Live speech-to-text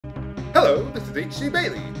Hello, this is H.C.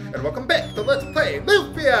 Bailey, and welcome back to Let's Play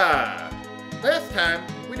Lufia! Last time,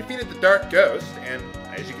 we defeated the Dark Ghost, and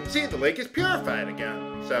as you can see, the lake is purified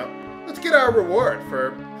again. So, let's get our reward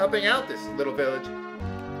for helping out this little village.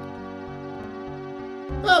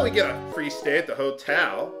 Well, we get a free stay at the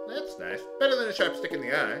hotel. That's nice. Better than a sharp stick in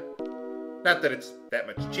the eye. Not that it's that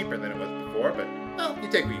much cheaper than it was before, but, well,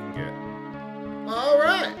 you take what you can get.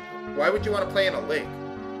 Alright! Why would you want to play in a lake?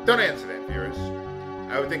 Don't answer that, viewers.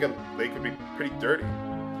 I would think a lake would be pretty dirty.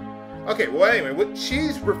 Okay, well anyway, what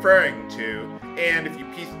she's referring to, and if you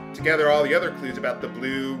piece together all the other clues about the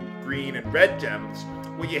blue, green, and red gems,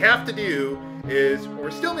 what you have to do is, well,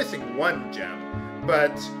 we're still missing one gem,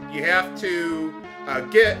 but you have to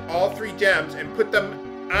get all three gems and put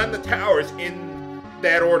them on the towers in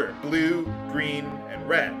that order, blue, green, and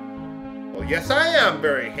red. Well, yes, I am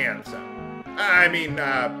very handsome. I mean,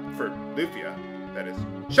 for Lufia, that is.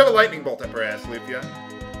 Shove a lightning bolt up her ass, Lufia.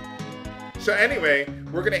 So anyway,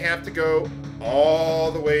 we're going to have to go all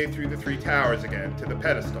the way through the three towers again to the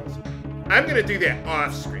pedestals. I'm going to do that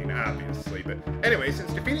off screen, obviously. But anyway,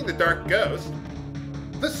 since defeating the Dark Ghost,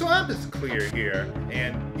 the swamp is clear here.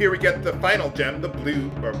 And here we get the final gem, the blue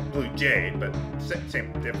jade, but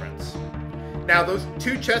same difference. Now, those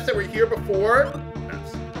two chests that were here before,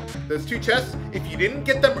 those two chests, if you didn't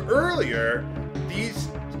get them earlier, these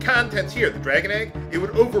contents here, the dragon egg, it would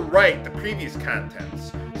overwrite the previous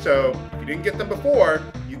contents. So if you didn't get them before,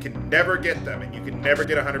 you can never get them, and you can never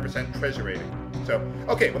get 100% treasure rating. So,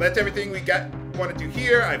 okay, well that's everything we want to do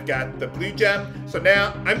here. I've got the blue gem. So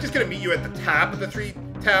now I'm just going to meet you at the top of the three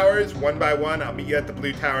towers, one by one. I'll meet you at the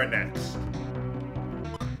blue tower next.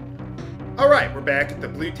 Alright, we're back at the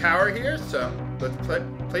blue tower here, so let's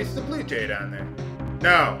place the blue jade on there.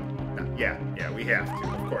 No, yeah, we have to.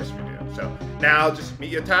 Of course we do. So now I'll just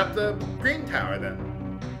meet you atop the green tower then.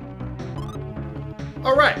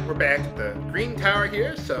 Alright, we're back at the green tower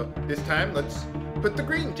here, so this time let's put the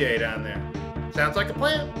green jade on there. Sounds like a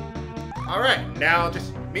plan. Alright, now I'll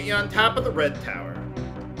just meet you on top of the red tower.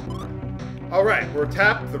 Alright, we're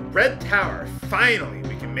atop the red tower. Finally,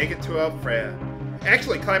 we can make it to Elfrea.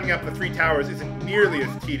 Actually, climbing up the three towers isn't nearly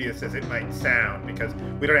as tedious as it might sound, because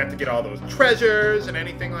we don't have to get all those treasures and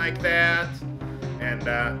anything like that. And,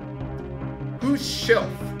 who's Shelf?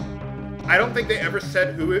 I don't think they ever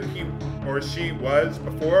said who he or she was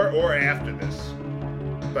before or after this.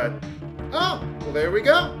 But, oh, well there we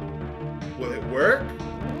go. Will it work?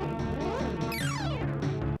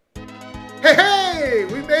 Hey,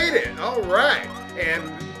 we made it! Alright. And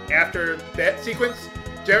after that sequence,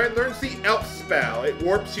 Jaren learns the elf spell. It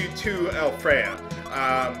warps you to Elfrea.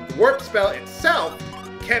 The warp spell itself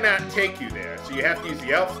cannot take you there, so you have to use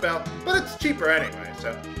the elf spell, but it's cheaper anyway,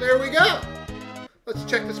 so there we go. Let's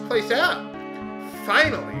check this place out.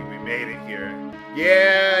 Finally, we made it here.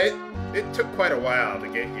 Yeah, it took quite a while to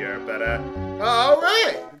get here, but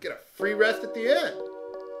alright, we get a free rest at the end.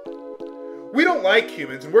 We don't like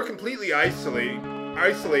humans, and we're completely isolating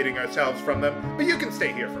ourselves from them, but you can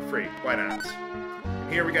stay here for free. Why not?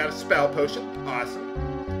 And here we got a spell potion.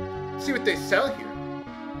 Awesome. Let's see what they sell here.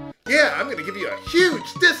 Yeah, I'm gonna give you a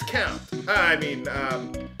huge discount. I mean,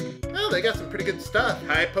 well, they got some pretty good stuff.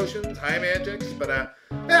 High potions, high magics, but,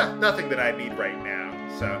 yeah, nothing that I need right now,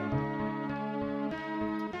 so.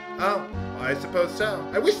 Oh, well, I suppose so.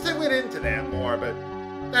 I wish they went into that more, but,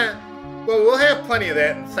 well, we'll have plenty of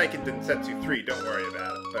that in Seiken Densetsu 3, don't worry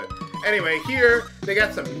about it. But anyway, here, they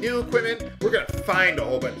got some new equipment. We're gonna find a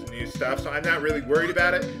whole bunch of new stuff, so I'm not really worried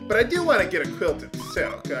about it. But I do want to get a quilted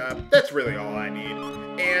silk. That's really all I need.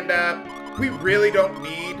 And, we really don't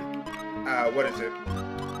need, what is it?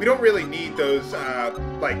 We don't really need those,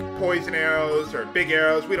 like, poison arrows or big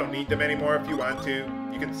arrows. We don't need them anymore. If you want to,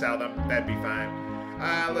 you can sell them. That'd be fine.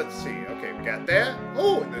 Let's see. Okay, we got that.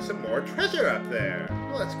 Oh, and there's some more treasure up there.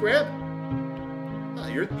 Well, let's grab it. Oh,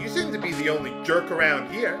 you seem to be the only jerk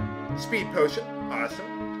around here. Speed potion.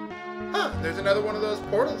 Awesome. Huh, there's another one of those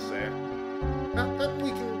portals there. Nothing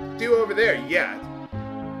we can do over there yet.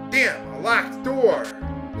 Damn, a locked door.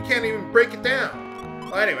 We can't even break it down.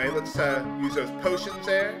 Well, anyway, let's use those potions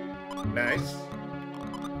there. Nice.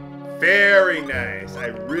 Very nice. I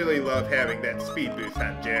really love having that speed boost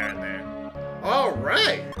on Jaren there.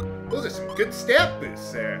 Alright. Those are some good stat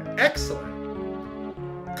boosts there. Excellent.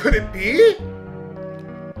 Could it be?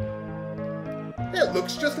 It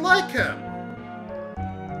looks just like him.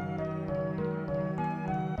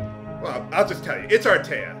 Well, I'll just tell you. It's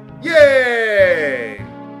Artea. Yay!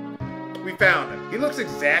 We found him. He looks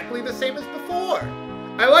exactly the same as before.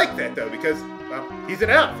 I like that, though, because, well, he's an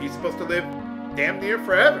elf. He's supposed to live damn near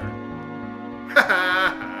forever. Ha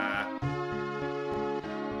ha ha.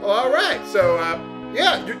 Well, alright, so,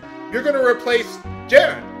 yeah, you're gonna replace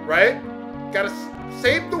Jaren, right? Gotta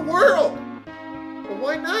save the world. But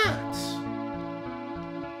why not?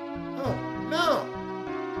 Oh, no.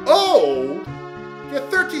 Old? You're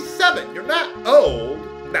 37. You're not old.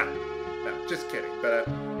 No, just kidding. But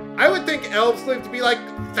I would think elves live to be like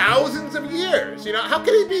thousands of years. You know, how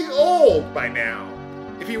could he be old by now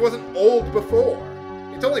if he wasn't old before?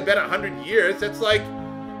 It's only been 100 years. That's like,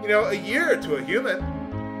 you know, a year to a human.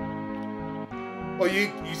 Well,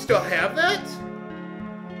 you still have that?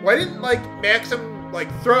 Why didn't, like, Maxim, like,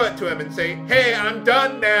 throw it to him and say, hey, I'm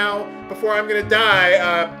done now before I'm gonna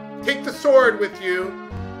die. Take the sword with you.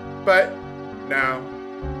 But, no.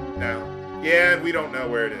 Yeah, and we don't know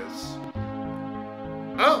where it is.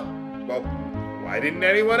 Oh, well, why didn't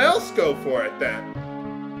anyone else go for it then?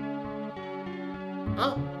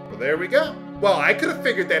 Oh, well, there we go. Well, I could have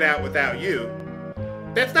figured that out without you.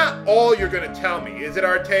 That's not all you're gonna tell me, is it,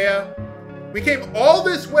 Artea? We came all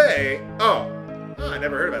this way. Oh, I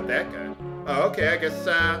never heard about that guy. Oh, okay, I guess,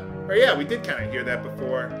 or yeah, we did kind of hear that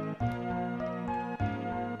before.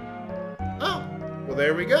 Oh, well,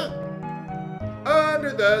 there we go.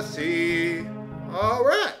 Under the sea. All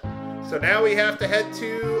right. So now we have to head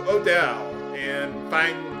to Odell and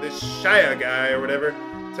find this Shia guy or whatever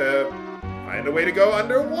to find a way to go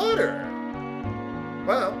underwater.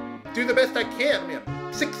 Well, do the best I can. I mean,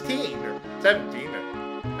 I'm 16 or 17 or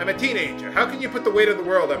I'm a teenager. How can you put the weight of the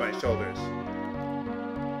world on my shoulders?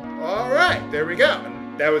 All right, there we go.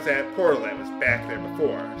 And that was that portal that was back there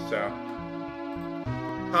before, so.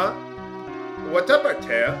 Huh? What's up,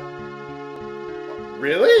 Artea?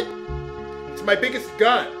 Really? It's my biggest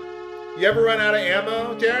gun. You ever run out of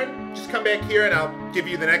ammo, Jaren? Just come back here and I'll give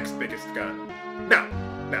you the next biggest gun. No,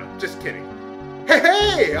 just kidding.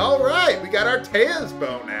 Hey, all right, we got Artea's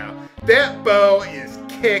bow now. That bow is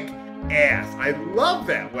kick-ass. I love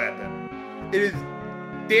that weapon. It is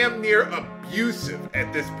damn near abusive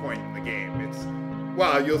at this point in the game. It's,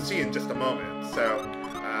 well, you'll see in just a moment. So,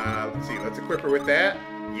 let's see, let's equip her with that.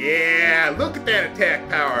 Yeah, look at that attack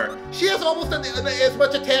power. She has almost as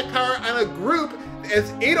much attack power on a group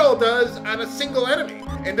as Adol does on a single enemy.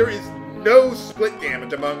 And there is no split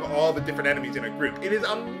damage among all the different enemies in a group. It is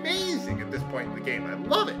amazing at this point in the game. I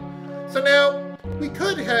love it. So now, we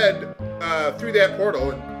could head through that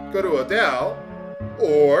portal and go to Odell.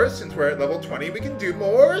 Or, since we're at level 20, we can do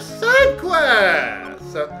more side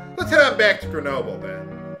quests. So, let's head on back to Grenoble then.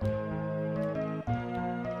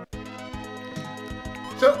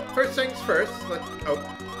 So, first things first,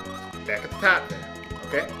 back at the top there,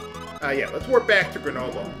 okay? Yeah, let's warp back to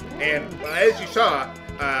Grenoble. And as you saw,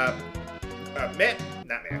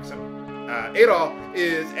 Adol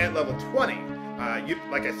is at level 20.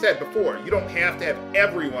 Like I said before, you don't have to have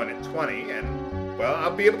everyone at 20, and, well,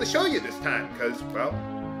 I'll be able to show you this time, because, well,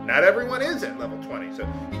 not everyone is at level 20. So,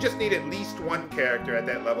 you just need at least one character at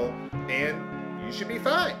that level, and you should be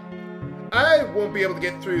fine. I won't be able to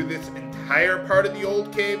get through this entire part of the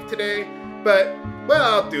old cave today, but, well,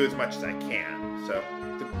 I'll do as much as I can. So,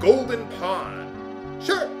 the Golden Pawn.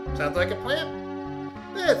 Sure, sounds like a plan.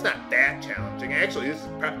 It's not that challenging. Actually,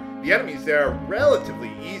 the enemies there are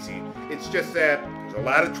relatively easy. It's just that there's a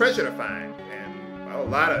lot of treasure to find, and, well, a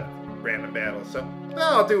lot of random battles. So,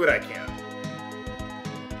 well, I'll do what I can.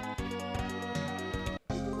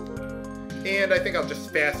 And I think I'll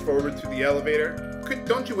just fast forward through the elevator.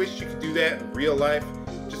 Don't you wish you could do that in real life?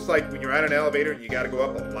 Just like when you're on an elevator and you gotta go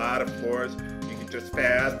up a lot of floors, you can just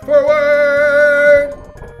fast forward!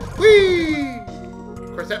 Whee!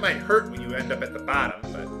 Of course, that might hurt when you end up at the bottom,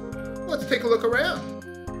 but let's take a look around.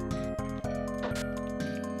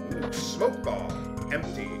 Ooh, smoke ball.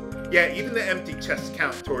 Empty. Yeah, even the empty chests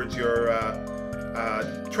count towards your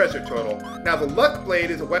treasure total. Now, the Luck Blade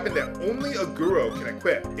is a weapon that only a Guru can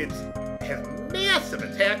equip. It has massive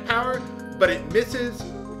attack power, but it misses,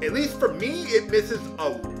 at least for me, it misses a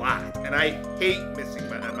lot. And I hate missing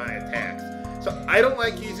my attacks. So I don't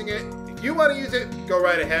like using it. If you want to use it, go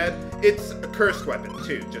right ahead. It's a cursed weapon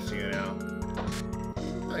too, just so you know.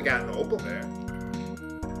 I got an opal there.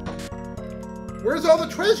 Where's all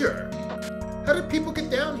the treasure? How did people get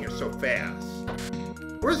down here so fast?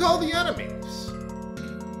 Where's all the enemies?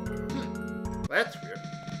 That's weird.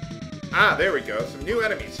 Ah, there we go. Some new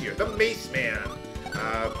enemies here. The Mace Man.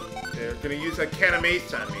 They're gonna use a can of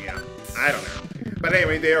mace on me. I don't know. But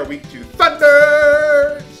anyway, they are weak to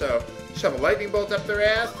thunder! So, shove a lightning bolt up their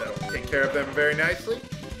ass. That'll take care of them very nicely.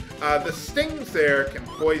 The stings there can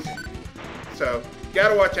poison you. So, you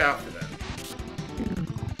gotta watch out for them.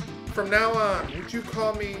 From now on, would you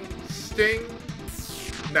call me Sting?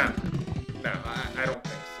 No, I don't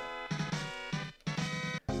think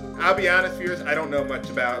so. I'll be honest, viewers, I don't know much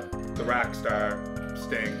about the Rockstar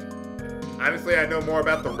Sting. Honestly, I know more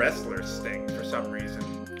about the wrestler's sting for some reason.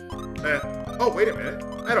 Oh, wait a minute.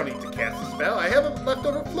 I don't need to cast a spell. I have a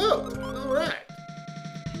leftover float. Alright.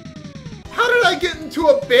 How did I get into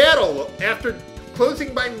a battle after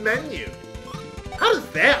closing my menu? How does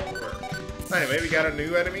that work? Anyway, we got a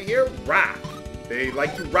new enemy here. Rock. They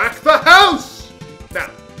like to rock the house! No.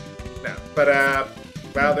 But,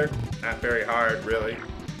 well, they're not very hard, really.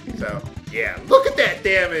 So, yeah. Look at that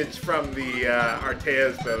damage from the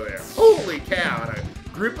Artea's bow there. Holy cow. And a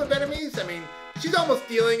group of enemies? I mean, she's almost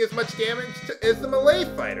dealing as much damage as the melee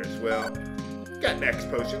fighters will. Got next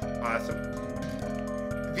potion. Awesome.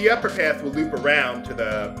 The upper path will loop around to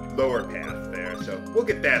the lower path there, so we'll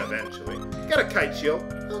get that eventually. Got a kite shield.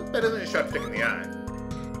 Well, better than a sharp stick in the eye.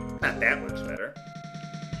 Not that much better.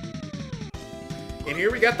 And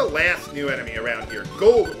here we got the last new enemy around here,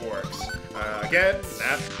 gold orcs. Again,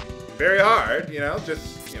 not very hard, you know,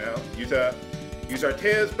 just, you know, use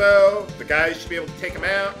Artea's bow. The guys should be able to take them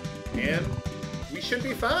out, and we should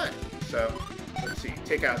be fine. So, let's see,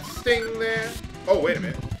 take out Sting there. Oh, wait a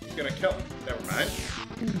minute, he's gonna kill him. Never mind.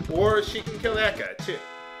 Or she can kill that guy, too.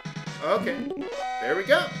 Okay, there we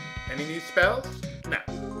go. Any new spells? No.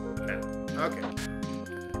 Okay.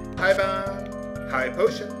 High bomb, high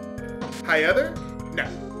potion, high other? No,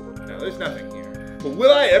 there's nothing here. But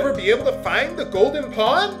will I ever be able to find the golden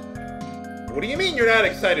pawn? What do you mean you're not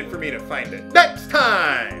excited for me to find it? Next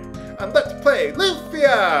time on Let's Play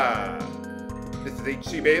Lufia! This is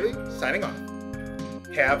HC Bailey, signing off.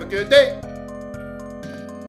 Have a good day.